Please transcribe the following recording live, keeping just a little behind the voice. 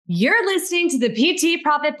You're listening to the PT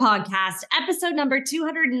Profit Podcast, episode number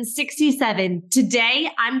 267.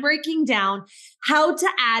 Today, I'm breaking down how to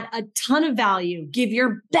add a ton of value, give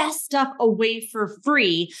your best stuff away for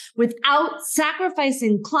free without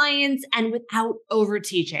sacrificing clients and without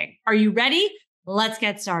overteaching. Are you ready? Let's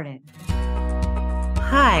get started.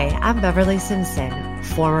 Hi, I'm Beverly Simpson,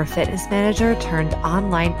 former fitness manager turned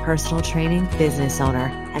online personal training business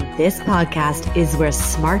owner. And this podcast is where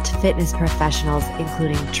smart fitness professionals,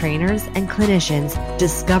 including trainers and clinicians,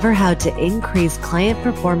 discover how to increase client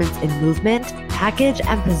performance in movement, package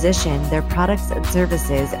and position their products and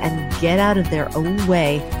services, and get out of their own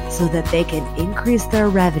way so that they can increase their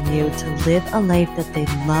revenue to live a life that they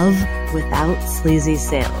love without sleazy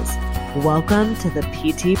sales. Welcome to the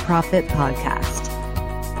PT Profit Podcast.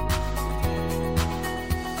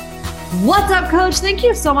 What's up, Coach? Thank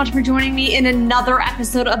you so much for joining me in another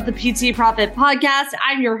episode of the PT Profit Podcast.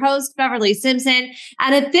 I'm your host, Beverly Simpson.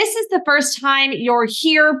 And if this is the first time you're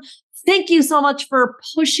here, thank you so much for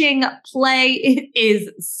pushing play. It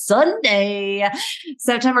is Sunday,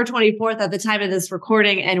 September 24th at the time of this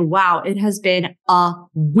recording. And wow, it has been a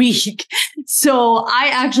week. So I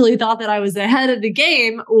actually thought that I was ahead of the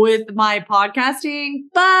game with my podcasting,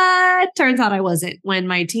 but turns out I wasn't when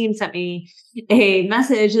my team sent me a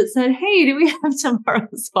message that said, hey, do we have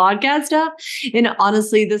tomorrow's podcast up? And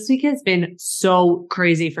honestly, this week has been so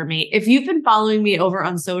crazy for me. If you've been following me over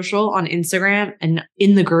on social, on Instagram and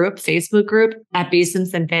in the group, Facebook group at B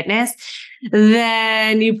Simpson Fitness,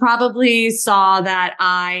 then you probably saw that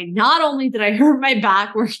not only did I hurt my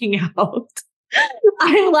back working out,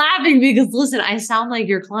 I'm laughing because listen, I sound like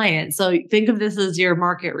your client. So think of this as your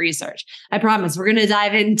market research. I promise we're going to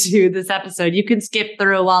dive into this episode. You can skip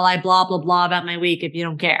through while I blah, blah, blah about my week if you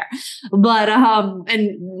don't care. But,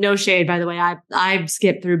 and no shade, by the way, I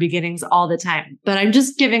skip through beginnings all the time, but I'm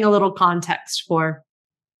just giving a little context for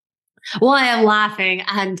why I'm laughing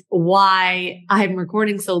and why I'm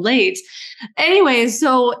recording so late. Anyway,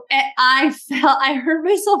 so I hurt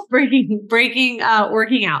myself working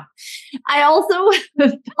out. I also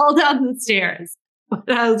fell down the stairs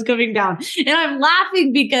when I was coming down. And I'm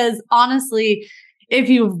laughing because honestly, if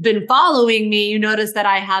you've been following me, you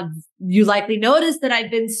likely noticed that I've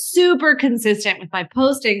been super consistent with my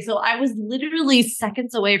posting. So I was literally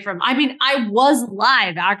seconds away I was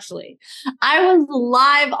live actually. I was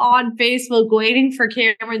live on Facebook waiting for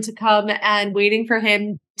Cameron to come and waiting for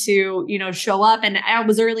him to, show up. And I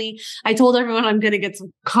was early. I told everyone I'm going to get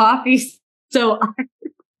some coffee. So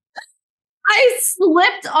I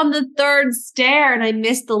slipped on the third stair and I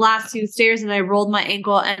missed the last two stairs and I rolled my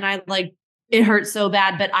ankle and it hurt so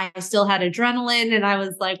bad, but I still had adrenaline and I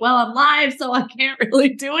was like, well, I'm live, so I can't really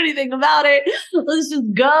do anything about it. Let's just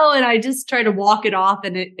go. And I just tried to walk it off.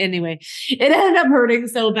 And it ended up hurting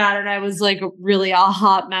so bad. And I was like really a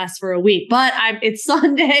hot mess for a week, but it's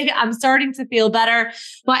Sunday. I'm starting to feel better.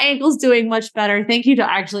 My ankle's doing much better. Thank you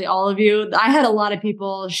to actually all of you. I had a lot of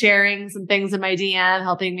people sharing some things in my DM,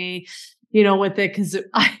 helping me, with it, because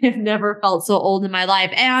I have never felt so old in my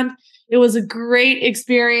life. And it was a great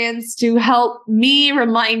experience to help me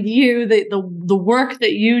remind you that the work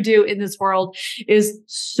that you do in this world is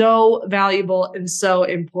so valuable and so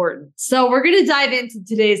important. So we're going to dive into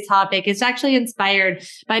today's topic. It's actually inspired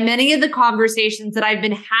by many of the conversations that I've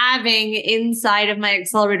been having inside of my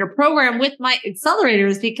accelerator program with my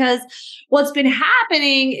accelerators, because what's been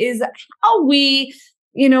happening is how we,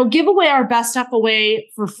 give away our best stuff away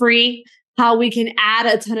for free, how we can add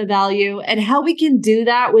a ton of value, and how we can do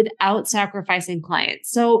that without sacrificing clients.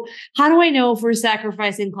 So how do I know if we're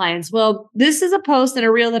sacrificing clients? Well, this is a post and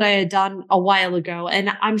a reel that I had done a while ago,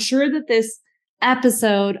 and I'm sure that this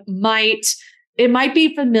episode might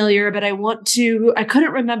be familiar, but I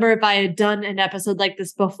couldn't remember if I had done an episode like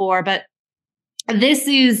this before, but this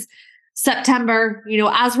is September,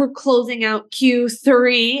 as we're closing out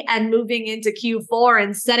Q3 and moving into Q4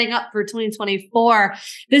 and setting up for 2024,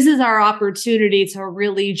 this is our opportunity to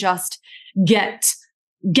really just get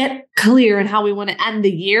clear on how we want to end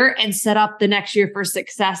the year and set up the next year for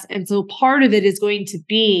success. And so part of it is going to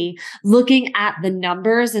be looking at the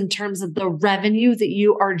numbers in terms of the revenue that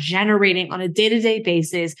you are generating on a day-to-day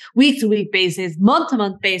basis, week-to-week basis,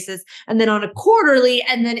 month-to-month basis, and then on a quarterly,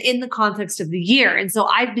 and then in the context of the year. And so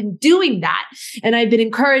I've been doing that, and I've been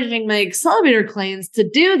encouraging my accelerator clients to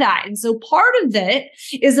do that. And so part of it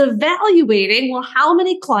is evaluating, well, how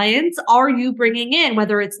many clients are you bringing in,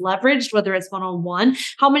 whether it's leveraged, whether it's one-on-one,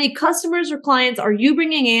 how many customers or clients are you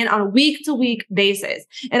bringing in on a week-to-week basis?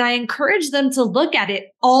 And I encourage them to look at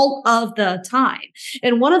it all of the time.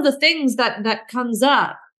 And one of the things that comes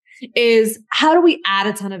up is how do we add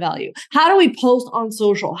a ton of value? How do we post on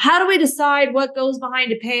social? How do we decide what goes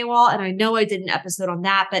behind a paywall? And I know I did an episode on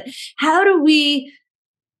that, but how do we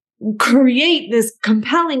create this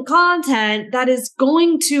compelling content that is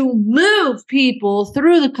going to move people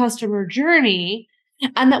through the customer journey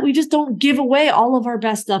and that we just don't give away all of our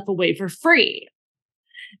best stuff away for free?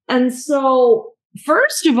 And so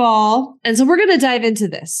first of all, so we're going to dive into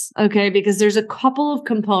this, okay? Because there's a couple of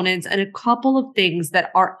components and a couple of things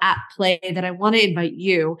that are at play that I want to invite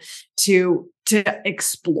you to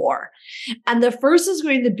explore. And the first is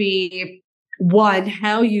going to be, one,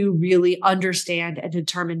 how you really understand and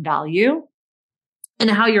determine value, and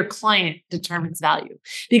how your client determines value,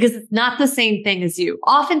 because it's not the same thing as you.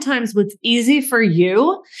 Oftentimes what's easy for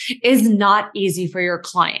you is not easy for your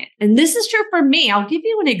client. And this is true for me. I'll give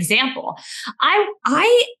you an example.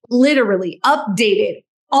 I literally updated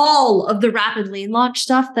all of the Rapid Lean Launch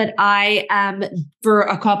stuff that I am for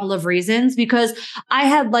a couple of reasons, because I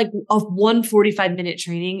had like a 145-minute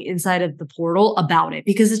training inside of the portal about it,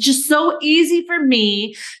 because it's just so easy for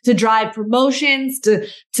me to drive promotions, to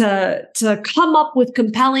come up with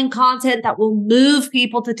compelling content that will move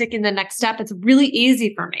people to taking the next step. It's really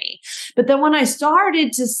easy for me. But then when I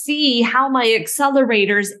started to see how my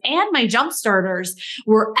accelerators and my jump starters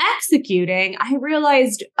were executing, I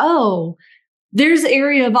realized, there's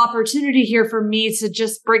area of opportunity here for me to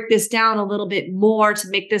just break this down a little bit more, to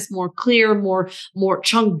make this more clear, more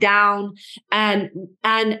chunked down.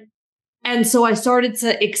 And so I started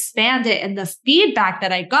to expand it. And the feedback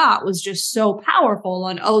that I got was just so powerful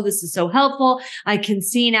on, this is so helpful. I can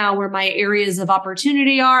see now where my areas of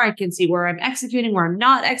opportunity are. I can see where I'm executing, where I'm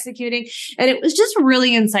not executing. And it was just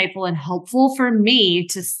really insightful and helpful for me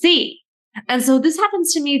to see. And so this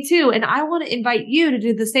happens to me too. And I want to invite you to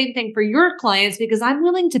do the same thing for your clients, because I'm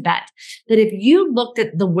willing to bet that if you looked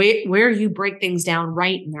at the way where you break things down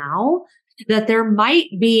right now, that there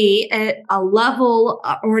might be a level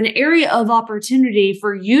or an area of opportunity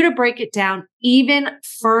for you to break it down even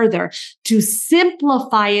further, to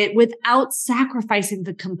simplify it without sacrificing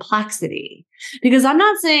the complexity. Because I'm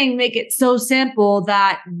not saying make it so simple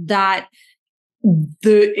that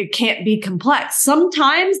it can't be complex.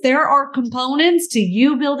 Sometimes there are components to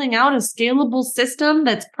you building out a scalable system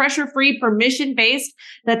that's pressure-free, permission-based,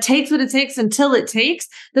 that takes what it takes until it takes,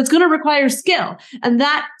 that's going to require skill. And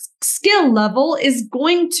that skill level is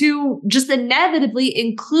going to just inevitably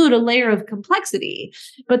include a layer of complexity.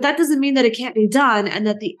 But that doesn't mean that it can't be done and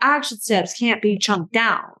that the action steps can't be chunked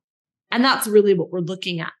down. And that's really what we're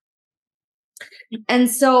looking at. And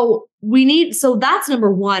so that's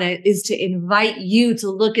number one, is to invite you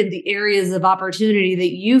to look at the areas of opportunity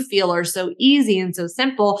that you feel are so easy and so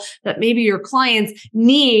simple that maybe your clients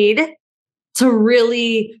need to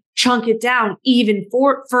really chunk it down even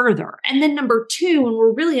further. And then number two, when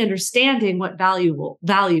we're really understanding what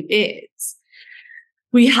value is,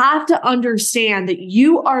 we have to understand that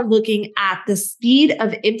you are looking at the speed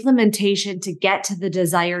of implementation to get to the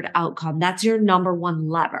desired outcome. That's your number one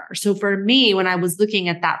lever. So for me, when I was looking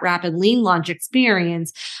at that Rapid Lean Launch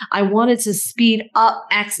experience, I wanted to speed up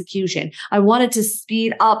execution. I wanted to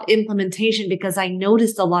speed up implementation because I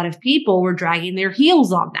noticed a lot of people were dragging their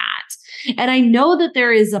heels on that. And I know that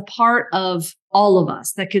there is a part of all of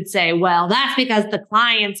us that could say, well, that's because the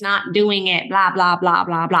client's not doing it, blah, blah, blah,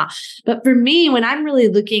 blah, blah. But for me, when I'm really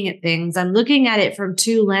looking at things, I'm looking at it from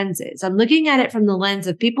two lenses. I'm looking at it from the lens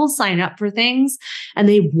of people sign up for things and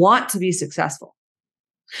they want to be successful.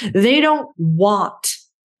 They don't want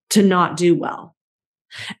to not do well.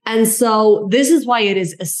 And so this is why it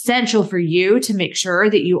is essential for you to make sure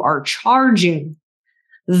that you are charging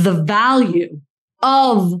the value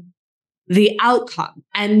of the outcome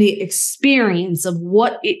and the experience of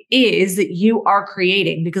what it is that you are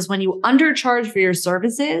creating. Because when you undercharge for your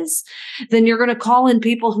services, then you're going to call in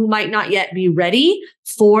people who might not yet be ready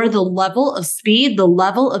for the level of speed, the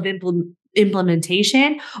level of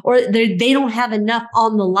implementation, or they don't have enough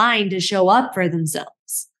on the line to show up for themselves.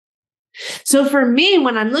 So for me,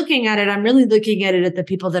 when I'm looking at it, I'm really looking at it at the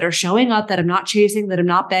people that are showing up, that I'm not chasing, that I'm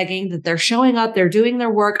not begging, that they're showing up, they're doing their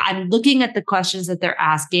work. I'm looking at the questions that they're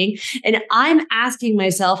asking, and I'm asking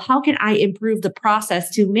myself, how can I improve the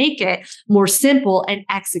process to make it more simple and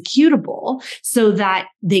executable so that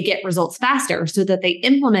they get results faster, so that they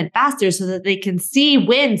implement faster, so that they can see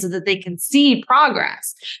wins, so that they can see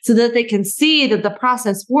progress, so that they can see that the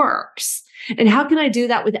process works. And how can I do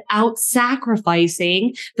that without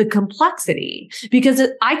sacrificing the complexity? Because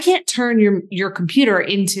I can't turn your computer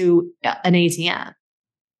into an ATM.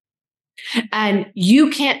 And you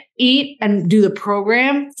can't eat and do the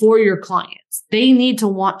program for your clients. They need to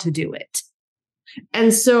want to do it.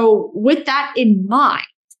 And so with that in mind,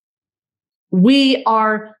 we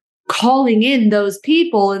are calling in those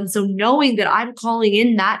people. And so knowing that I'm calling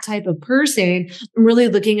in that type of person, I'm really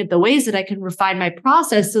looking at the ways that I can refine my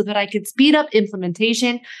process so that I can speed up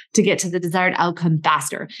implementation to get to the desired outcome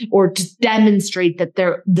faster, or to demonstrate that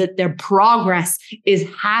their progress is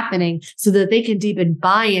happening so that they can deepen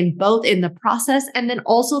buy-in both in the process and then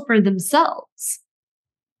also for themselves.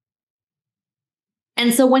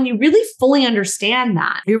 And so when you really fully understand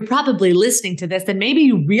that, you're probably listening to this and maybe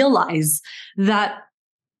you realize that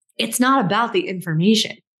it's not about the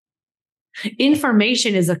information.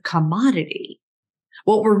 Information is a commodity.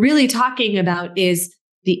 What we're really talking about is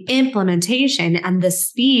the implementation and the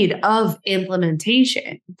speed of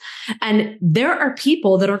implementation. And there are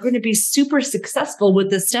people that are going to be super successful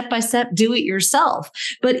with the step-by-step do-it-yourself.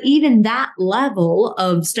 But even that level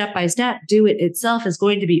of step-by-step do-it-itself is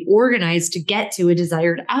going to be organized to get to a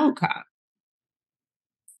desired outcome.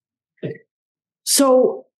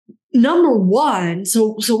 So number one,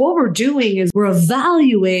 so what we're doing is we're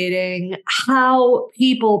evaluating how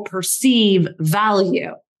people perceive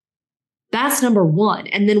value. That's number one.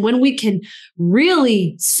 And then when we can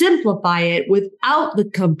really simplify it without the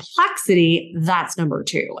complexity, that's number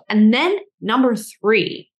two. And then number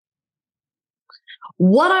three,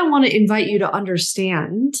 what I want to invite you to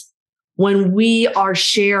understand when we are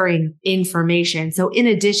sharing information. So in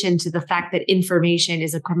addition to the fact that information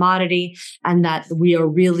is a commodity and that we are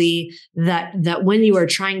really, that when you are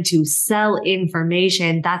trying to sell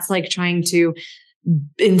information, that's like trying to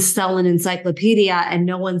sell an encyclopedia, and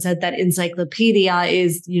no one said that encyclopedia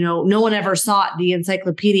is, no one ever sought the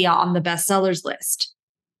encyclopedia on the bestsellers list.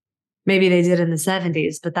 Maybe they did in the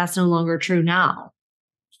 70s, but that's no longer true now.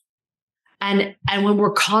 And when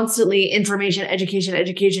we're constantly information, education,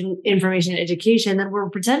 information, education, then we're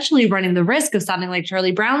potentially running the risk of sounding like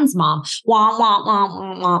Charlie Brown's mom. Wah, wah, wah,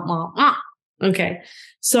 wah, wah, wah, wah. Okay.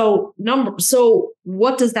 So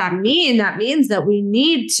what does that mean? That means that we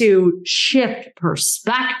need to shift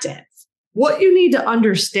perspective. What you need to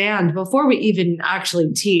understand before we even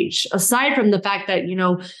actually teach, aside from the fact that,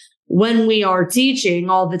 when we are teaching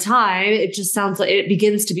all the time, it just sounds like it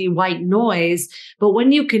begins to be white noise. But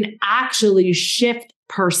when you can actually shift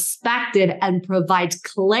perspective and provide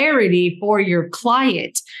clarity for your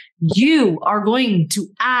client, you are going to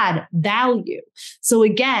add value. So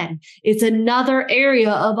again, it's another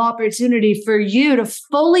area of opportunity for you to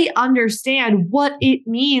fully understand what it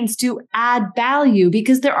means to add value,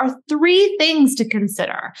 because there are three things to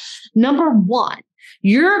consider. Number one,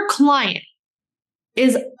 your client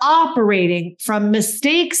is operating from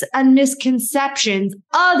mistakes and misconceptions.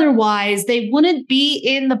 Otherwise, they wouldn't be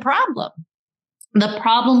in the problem. The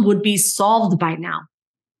problem would be solved by now.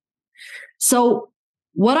 So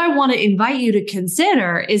what I want to invite you to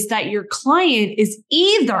consider is that your client is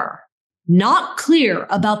either not clear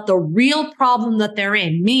about the real problem that they're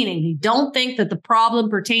in, meaning they don't think that the problem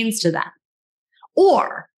pertains to them,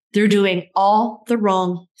 or they're doing all the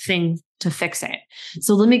wrong things to fix it.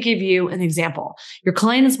 So let me give you an example. Your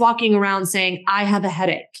client is walking around saying, I have a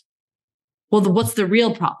headache. Well, what's the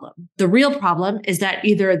real problem? The real problem is that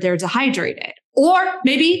either they're dehydrated or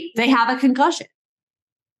maybe they have a concussion.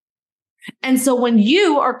 And so when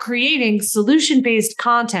you are creating solution-based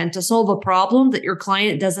content to solve a problem that your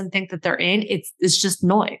client doesn't think that they're in, it's just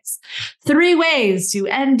noise. 3 ways to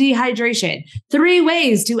end dehydration. 3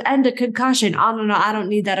 ways to end a concussion. Oh, no, I don't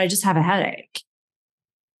need that. I just have a headache.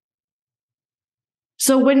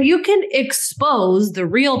 So when you can expose the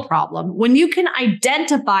real problem, when you can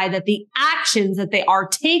identify that the actions that they are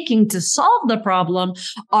taking to solve the problem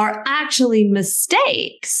are actually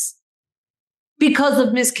mistakes because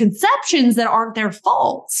of misconceptions that aren't their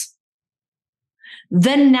fault,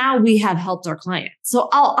 then now we have helped our client. So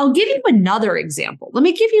I'll give you another example. Let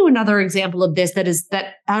me give you another example of this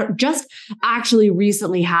that just actually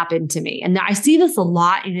recently happened to me. And I see this a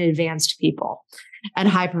lot in advanced people and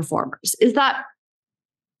high performers, is that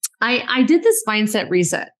I did this mindset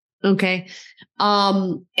reset. Okay.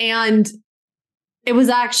 And it was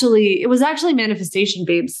actually Manifestation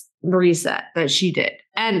Babe's reset that she did.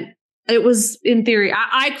 And it was, in theory,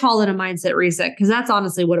 I call it a mindset reset because that's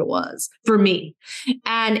honestly what it was for me.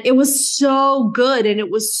 And it was so good. And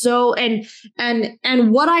it was so, and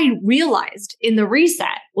what I realized in the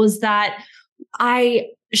reset was that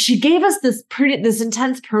she gave us this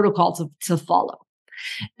intense protocol to follow.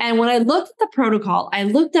 And when I looked at the protocol, I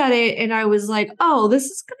looked at it and I was like, oh, this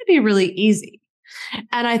is going to be really easy.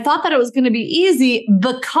 And I thought that it was going to be easy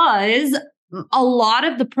because a lot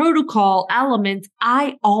of the protocol elements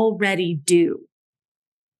I already do.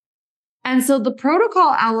 And so the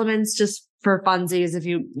protocol elements, just for funsies, if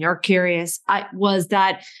you're curious, was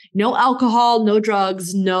that no alcohol, no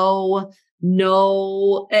drugs, no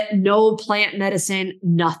no plant medicine,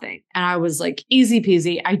 nothing. And I was like, easy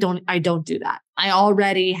peasy. I don't do that.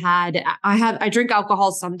 I drink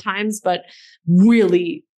alcohol sometimes, but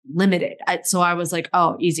really limited. So I was like,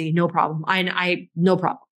 oh, easy, no problem. No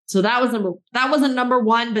problem. So that wasn't number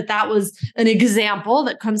one, but that was an example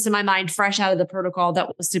that comes to my mind fresh out of the protocol that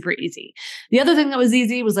was super easy. The other thing that was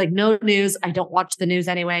easy was like no news. I don't watch the news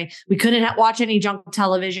anyway. We couldn't watch any junk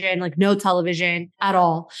television, like no television at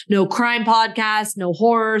all. No crime podcast, no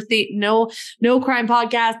horror, no crime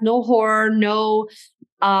podcast, no horror, no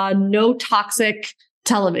toxic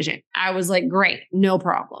television. I was like, great, no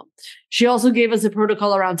problem. She also gave us a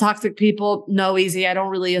protocol around toxic people. No, easy. I don't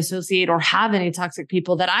really associate or have any toxic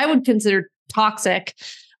people that I would consider toxic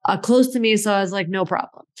close to me. So I was like, no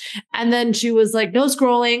problem. And then she was like, no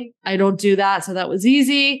scrolling. I don't do that. So that was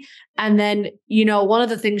easy. And then, one of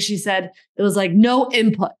the things she said, it was like, no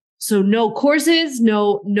input. So no courses,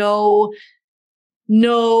 no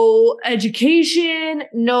education,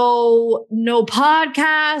 no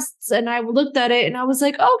podcasts. And I looked at it and I was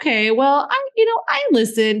like, okay, well, I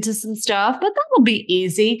listened to some stuff, but that'll be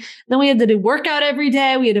easy. Then we had to do workout every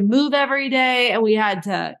day. We had to move every day, and we had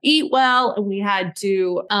to eat well, and we had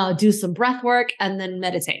to do some breath work and then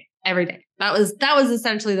meditate every day. That was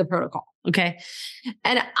essentially the protocol. Okay.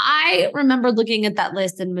 And I remember looking at that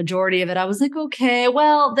list, and majority of it, I was like, okay,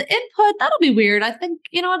 well, the input, that'll be weird. I think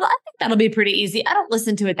that'll be pretty easy. I don't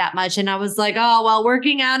listen to it that much. And I was like, oh, well,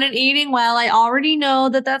 working out and eating well, I already know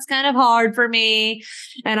that that's kind of hard for me.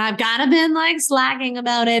 And I've kind of been like slacking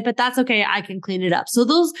about it, but that's okay. I can clean it up. So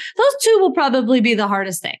those two will probably be the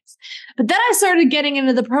hardest things. But then I started getting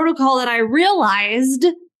into the protocol and I realized,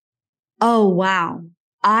 oh, wow.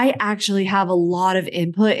 I actually have a lot of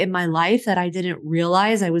input in my life that I didn't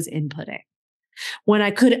realize I was inputting. When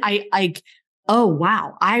oh,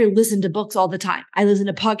 wow. I listen to books all the time. I listen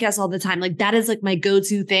to podcasts all the time. Like that is like my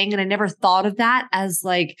go-to thing. And I never thought of that as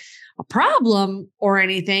like a problem or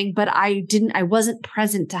anything, but I wasn't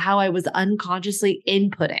present to how I was unconsciously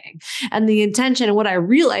inputting. And the intention and what I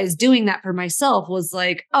realized doing that for myself was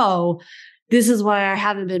like, oh, this is why I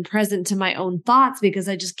haven't been present to my own thoughts, because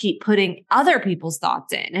I just keep putting other people's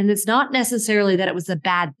thoughts in. And it's not necessarily that it was a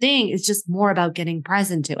bad thing. It's just more about getting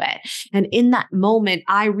present to it. And in that moment,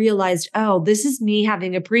 I realized, oh, this is me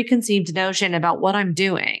having a preconceived notion about what I'm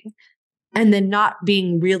doing, and then not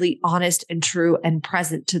being really honest and true and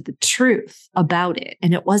present to the truth about it.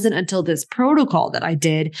 And it wasn't until this protocol that I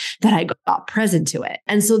did that I got present to it.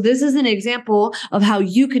 And so this is an example of how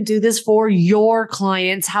you can do this for your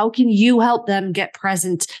clients. How can you help them get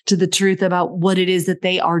present to the truth about what it is that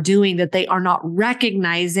they are doing, that they are not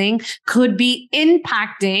recognizing could be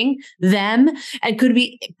impacting them and could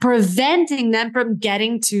be preventing them from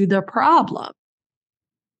getting to the problem?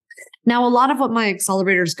 Now, a lot of what my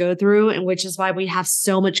accelerators go through, and which is why we have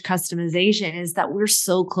so much customization, is that we're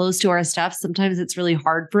so close to our stuff. Sometimes it's really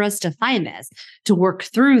hard for us to find this, to work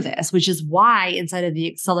through this, which is why inside of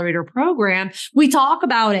the accelerator program, we talk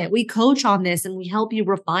about it, we coach on this, and we help you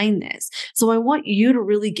refine this. So I want you to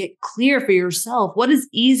really get clear for yourself. What is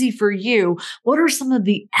easy for you? What are some of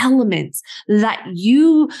the elements that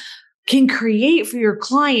you can create for your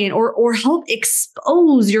client or help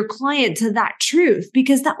expose your client to that truth?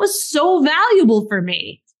 Because that was so valuable for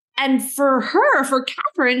me. And for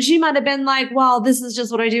Catherine, she might have been like, well, this is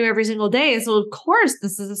just what I do every single day. So of course,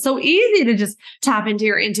 this is so easy to just tap into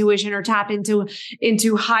your intuition or tap into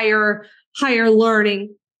higher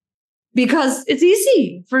learning, because it's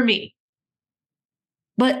easy for me.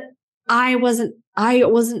 But I wasn't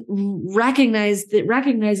recognizing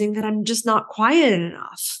that I'm just not quiet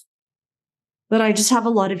enough, that I just have a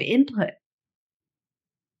lot of input.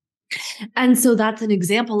 And so that's an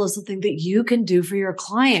example of something that you can do for your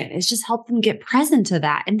client, is just help them get present to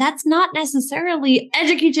that. And that's not necessarily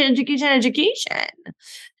education.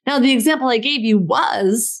 Now, the example I gave you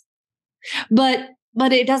was, but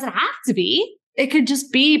it doesn't have to be. It could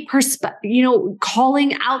just be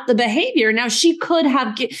calling out the behavior. Now she could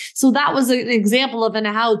have, so that was an example of an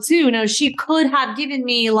how-to. Now she could have given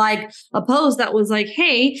me like a post that was like,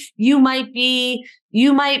 hey, you might be,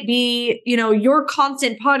 your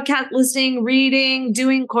constant podcast listening, reading,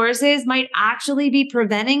 doing courses might actually be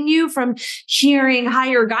preventing you from hearing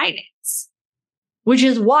higher guidance, which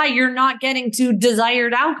is why you're not getting to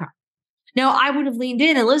desired outcome. Now I would have leaned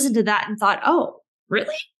in and listened to that and thought, oh,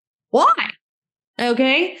 really? Why?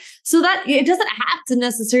 Okay. So that it doesn't have to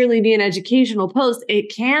necessarily be an educational post.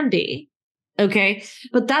 It can be. Okay.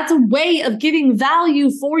 But that's a way of giving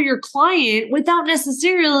value for your client without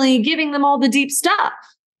necessarily giving them all the deep stuff.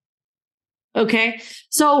 Okay.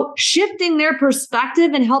 So shifting their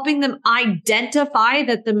perspective and helping them identify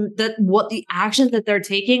that what the actions that they're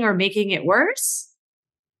taking are making it worse.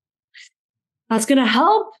 That's going to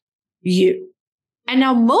help you. And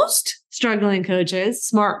now most struggling coaches,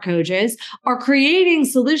 smart coaches, are creating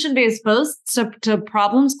solution-based posts to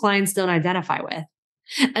problems clients don't identify with.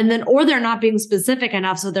 And then, or they're not being specific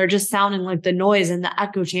enough. So they're just sounding like the noise in the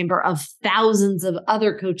echo chamber of thousands of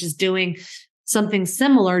other coaches doing something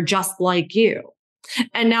similar, just like you.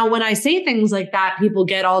 And now when I say things like that, people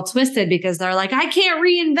get all twisted because they're like, I can't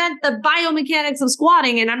reinvent the biomechanics of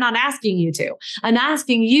squatting. And I'm not asking you to. I'm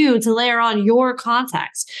asking you to layer on your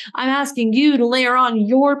context. I'm asking you to layer on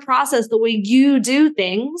your process, the way you do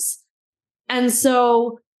things. And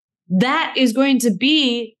so that is going to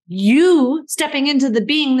be you stepping into the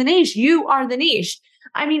being the niche. You are the niche.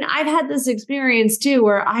 I mean, I've had this experience too,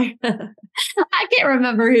 where I can't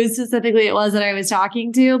remember who specifically it was that I was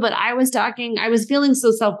talking to, but I was feeling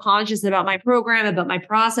so self-conscious about my program, about my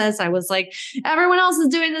process. I was like, everyone else is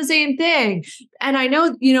doing the same thing. And I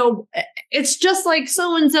know, it's just like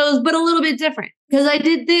so-and-so's, but a little bit different. Because I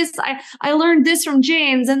did this, I learned this from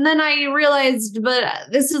James, and then I realized, but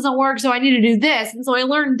this doesn't work, so I need to do this. And so I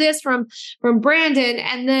learned this from Brandon,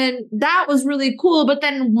 and then that was really cool. But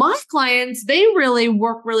then my clients, they really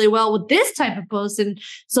work really well with this type of post, and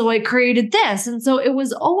so I created this. And so it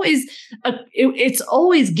was always, it's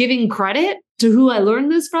always giving credit to who I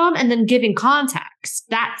learned this from, and then giving context.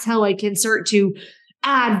 That's how I can start to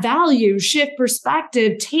add value, shift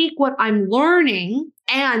perspective, take what I'm learning,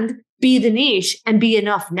 and be the niche and be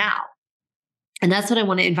enough now. And that's what I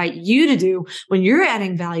want to invite you to do when you're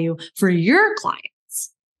adding value for your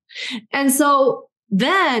clients. And so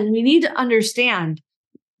then we need to understand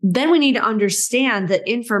that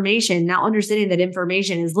information, now understanding that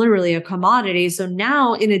information is literally a commodity. So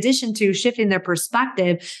now, in addition to shifting their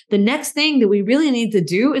perspective, the next thing that we really need to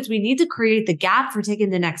do is we need to create the gap for taking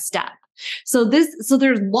the next step. So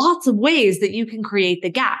there's lots of ways that you can create the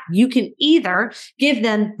gap. You can either give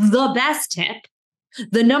them the best tip,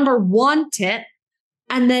 the number one tip,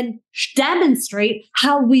 and then demonstrate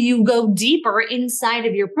how will you go deeper inside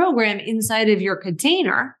of your program, inside of your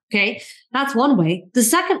container. Okay. That's one way. The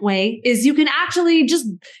second way is you can actually just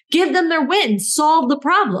give them their win, solve the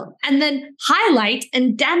problem, and then highlight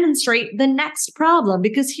and demonstrate the next problem.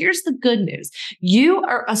 Because here's the good news. You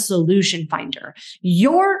are a solution finder.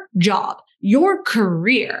 Your job, your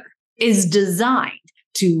career is designed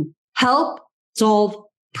to help solve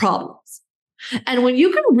problems. And when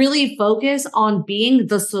you can really focus on being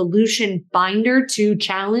the solution finder to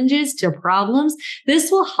challenges, to problems,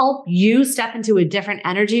 this will help you step into a different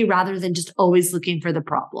energy rather than just always looking for the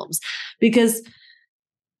problems. Because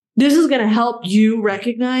this is going to help you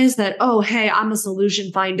recognize that, oh, hey, I'm a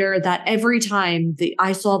solution finder, that every time that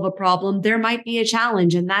I solve a problem, there might be a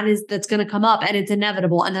challenge, and that's going to come up, and it's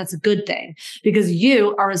inevitable. And that's a good thing because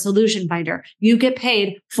you are a solution finder. You get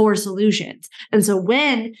paid for solutions. And so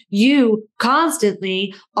when you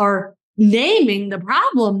constantly are naming the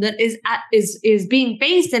problem that is being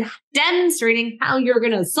faced and demonstrating how you're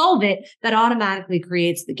going to solve it, that automatically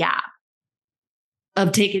creates the gap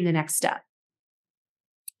of taking the next step.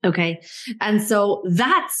 Okay. And so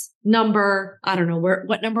that's number, I don't know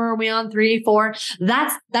what number are we on? 3, 4.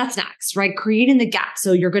 That's next, right? Creating the gap.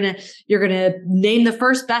 So you're going to name the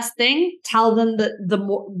first best thing, tell them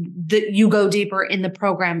that you go deeper in the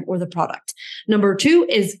program or the product. Number 2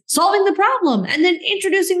 is solving the problem and then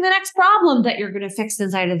introducing the next problem that you're going to fix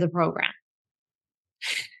inside of the program.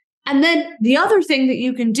 And then the other thing that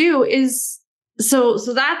you can do is, so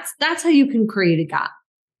that's how you can create a gap.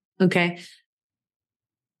 Okay.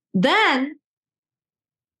 Then,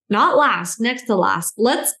 next to last,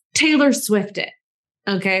 let's Taylor Swift it.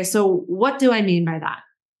 Okay. So what do I mean by that?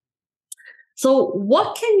 So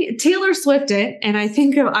what can you Taylor Swift it? And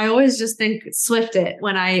I always just think Swift it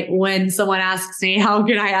when someone asks me, how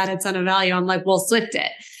can I add a ton of value? I'm like, well, Swift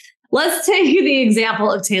it. Let's take the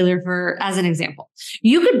example of Taylor as an example.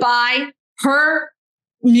 You could buy her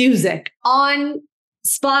music on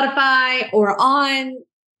Spotify or on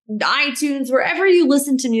iTunes, wherever you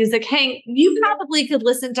listen to music. Hey, you probably could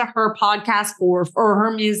listen to her podcast or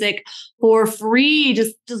her music for free.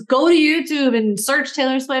 Just go to YouTube and search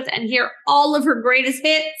Taylor Swift and hear all of her greatest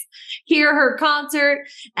hits, hear her concert,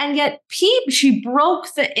 and get she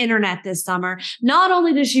broke the internet this summer. Not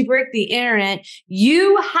only did she break the internet,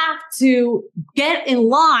 you have to get in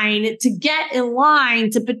line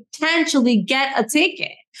to potentially get a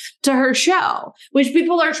ticket. to her show, which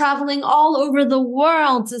people are traveling all over the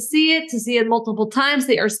world to see it multiple times.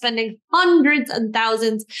 They are spending hundreds and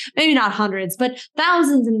thousands, maybe not hundreds, but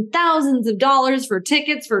thousands and thousands of dollars for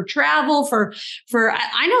tickets, for travel, for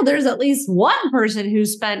I know there's at least one person who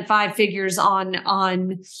spent 5 figures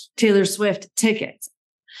on Taylor Swift tickets.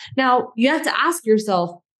 Now, you have to ask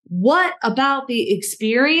yourself, what about the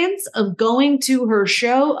experience of going to her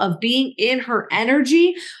show, of being in her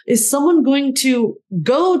energy? Is someone going to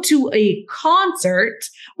go to a concert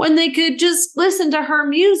when they could just listen to her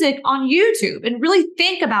music on YouTube and really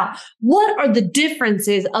think about what are the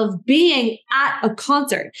differences of being at a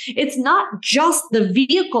concert? It's not just the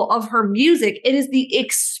vehicle of her music. It is the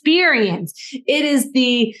experience. It is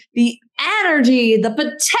the energy, the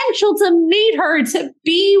potential to meet her, to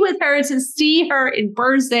be with her, to see her in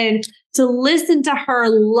person, to listen to her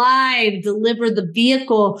live, deliver the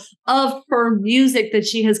vehicle of her music that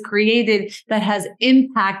she has created that has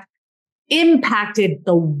impacted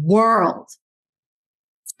the world.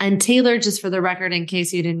 And Taylor, just for the record, in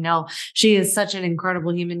case you didn't know, she is such an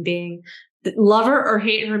incredible human being. Love her or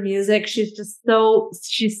hate her music, she's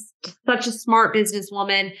such a smart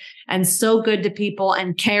businesswoman and so good to people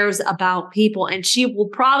and cares about people. And she will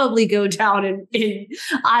probably go down in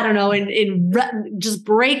just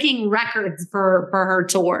breaking records for her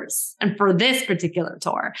tours and for this particular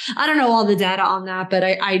tour. I don't know all the data on that, but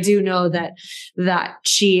I do know that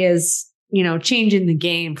she is, changing the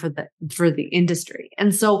game for the industry.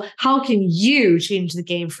 And so how can you change the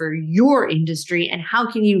game for your industry? And how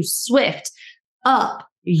can you Swift up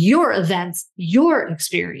your events, your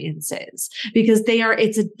experiences? Because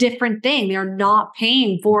it's a different thing. They're not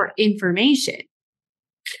paying for information.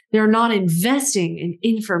 They're not investing in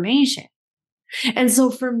information. And so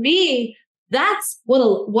for me, that's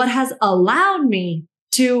what has allowed me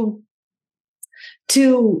to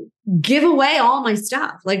give away all my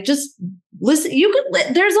stuff. Like, just listen,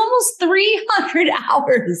 there's almost 300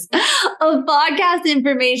 hours of podcast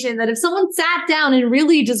information that if someone sat down and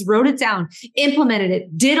really just wrote it down, implemented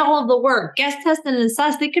it, did all of the work, guest tested and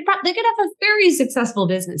assessed, they could have a very successful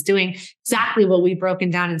business doing exactly what we've broken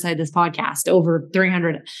down inside this podcast over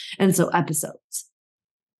 300 and so episodes.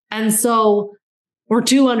 And so, or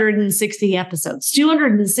 260 episodes,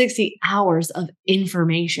 260 hours of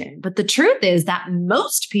information. But the truth is that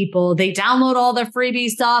most people, they download all their freebie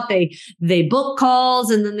stuff. They book calls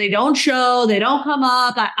and then they don't show, they don't come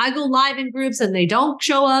up. I go live in groups and they don't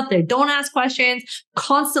show up. They don't ask questions,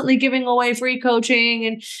 constantly giving away free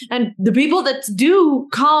coaching. And the people that do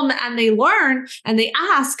come and they learn and they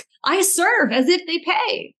ask, I serve as if they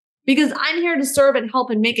pay, because I'm here to serve and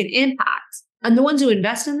help and make an impact. And the ones who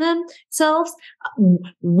invest in themselves,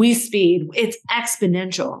 we speed. It's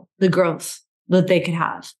exponential, the growth that they could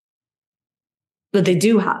have, that they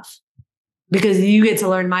do have, because you get to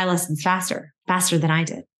learn my lessons faster than I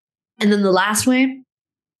did. And then the last way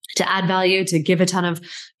to add value, to give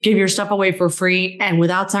your stuff away for free and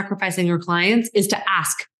without sacrificing your clients, is to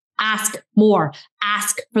ask more,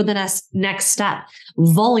 ask for the next step,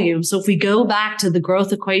 volume. So if we go back to the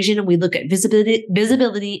growth equation and we look at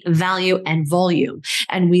visibility, value, and volume,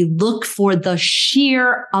 and we look for the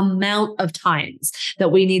sheer amount of times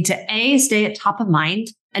that we need to A, stay at top of mind,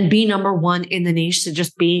 and be number one in the niche to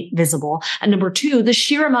just be visible. And number two, the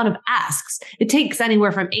sheer amount of asks. It takes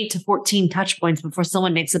anywhere from 8 to 14 touch points before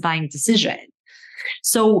someone makes a buying decision.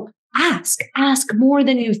 So ask more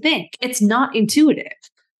than you think. It's not intuitive.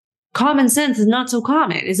 Common sense is not so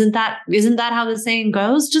common. Isn't that how the saying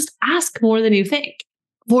goes? Just ask more than you think.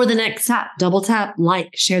 For the next step, double tap,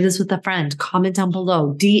 like, share this with a friend, comment down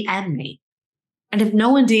below, DM me. And if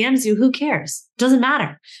no one DMs you, who cares? Doesn't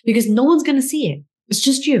matter, because no one's going to see it. It's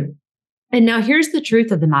just you. And now here's the truth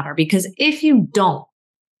of the matter, because if you don't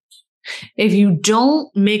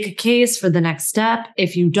make a case for the next step,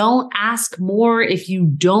 if you don't ask more, if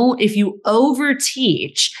you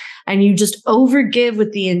overteach and you just overgive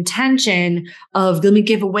with the intention of, let me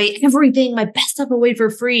give away everything, my best stuff away for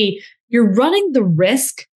free, you're running the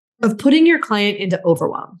risk of putting your client into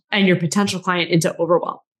overwhelm and your potential client into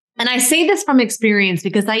overwhelm. And I say this from experience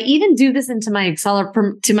because I even do this to my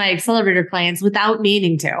accelerator clients without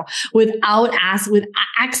meaning to, with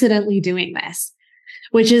accidentally doing this,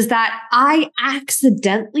 which is that I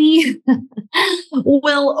accidentally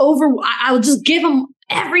I'll just give them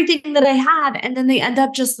everything that I have. And then they end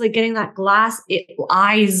up just like getting that glass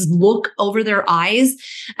eyes look over their eyes.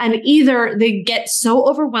 And either they get so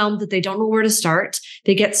overwhelmed that they don't know where to start.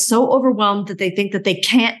 They get so overwhelmed that they think that they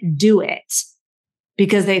can't do it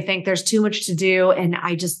because they think there's too much to do and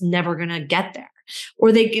I just never going to get there.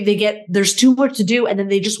 or there's too much to do and then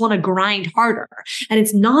they just want to grind harder. And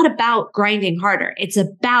it's not about grinding harder. It's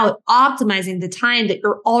about optimizing the time that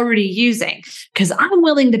you're already using. Because I'm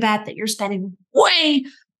willing to bet that you're spending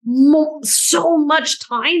so much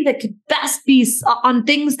time that could best be on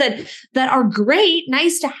things that are great,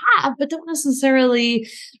 nice to have, but don't necessarily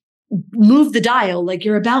move the dial, like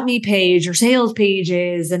your About Me page or sales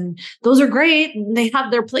pages. And those are great and they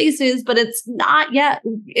have their places, but it's not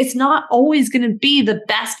always going to be the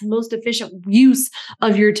best, most efficient use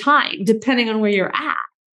of your time, depending on where you're at.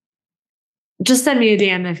 Just send me a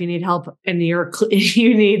DM if you need help and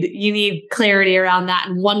you need clarity around that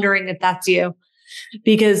and wondering if that's you.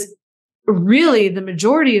 Because really the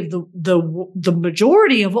majority of the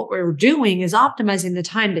majority of what we're doing is optimizing the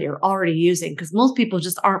time that you're already using, because most people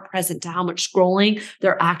just aren't present to how much scrolling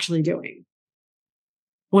they're actually doing.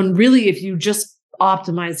 When really, if you just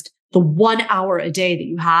optimized the 1 hour a day that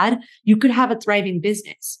you had, you could have a thriving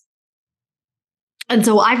business. And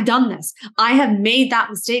so I've done this. I have made that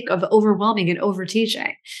mistake of overwhelming and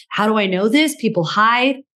overteaching. How do I know this? People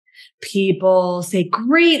hide. People say,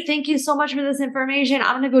 great, thank you so much for this information.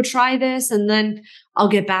 I'm going to go try this and then I'll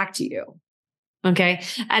get back to you. Okay.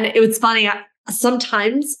 And it was funny.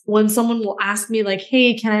 Sometimes when someone will ask me like,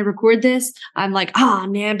 hey, can I record this? I'm like,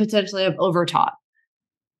 man, potentially I've overtaught.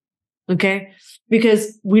 Okay.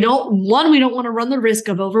 Because we don't want to run the risk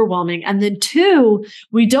of overwhelming. And then 2,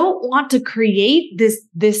 we don't want to create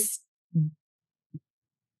this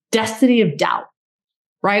destiny of doubt.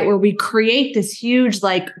 Right? Where we create this huge,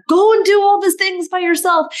 like, go and do all these things by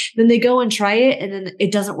yourself. Then they go and try it and then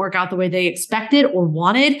it doesn't work out the way they expected or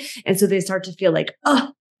wanted. And so they start to feel like,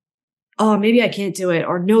 oh, maybe I can't do it.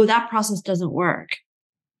 Or no, that process doesn't work.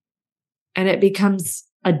 And it becomes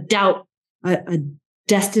a doubt, a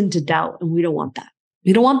destined to doubt. And we don't want that.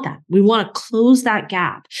 We don't want that. We want to close that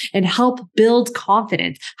gap and help build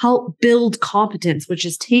confidence, help build competence, which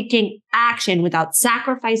is taking action without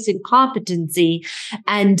sacrificing competency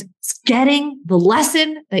and getting the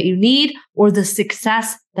lesson that you need or the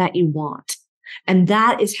success that you want. And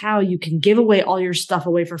that is how you can give away all your stuff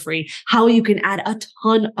away for free, how you can add a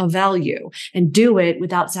ton of value and do it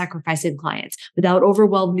without sacrificing clients, without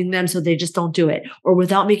overwhelming them so they just don't do it, or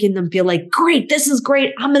without making them feel like, great, this is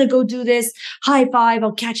great. I'm going to go do this. High five.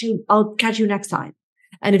 I'll catch you next time.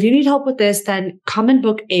 And if you need help with this, then come and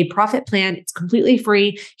book a profit plan. It's completely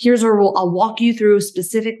free. Here's where I'll walk you through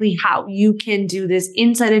specifically how you can do this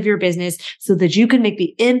inside of your business so that you can make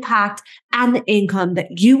the impact and the income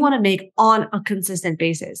that you want to make on a consistent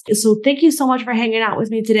basis. So thank you so much for hanging out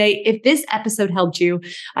with me today. If this episode helped you,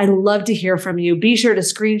 I'd love to hear from you. Be sure to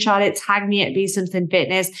screenshot it, tag me at B Simpson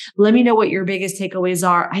Fitness. Let me know what your biggest takeaways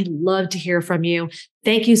are. I'd love to hear from you.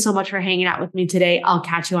 Thank you so much for hanging out with me today. I'll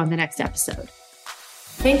catch you on the next episode.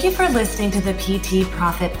 Thank you for listening to the PT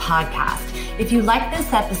Profit Podcast. If you like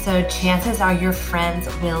this episode, chances are your friends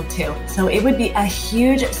will too. So it would be a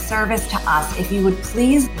huge service to us if you would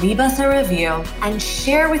please leave us a review and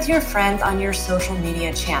share with your friends on your social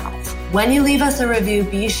media channels. When you leave us a review,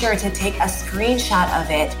 be sure to take a screenshot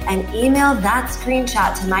of it and email that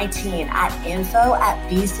screenshot to my team at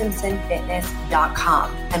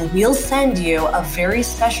info@bsimpsonfitness.com. And we'll send you a very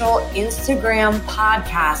special Instagram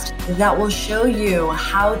podcast that will show you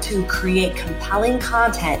how to create compelling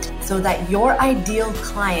content so that your ideal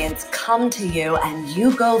clients come to you and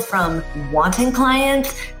you go from wanting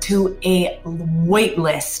clients to a wait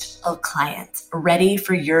list of clients ready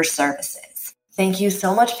for your services. Thank you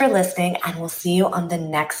so much for listening, and we'll see you on the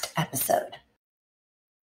next episode.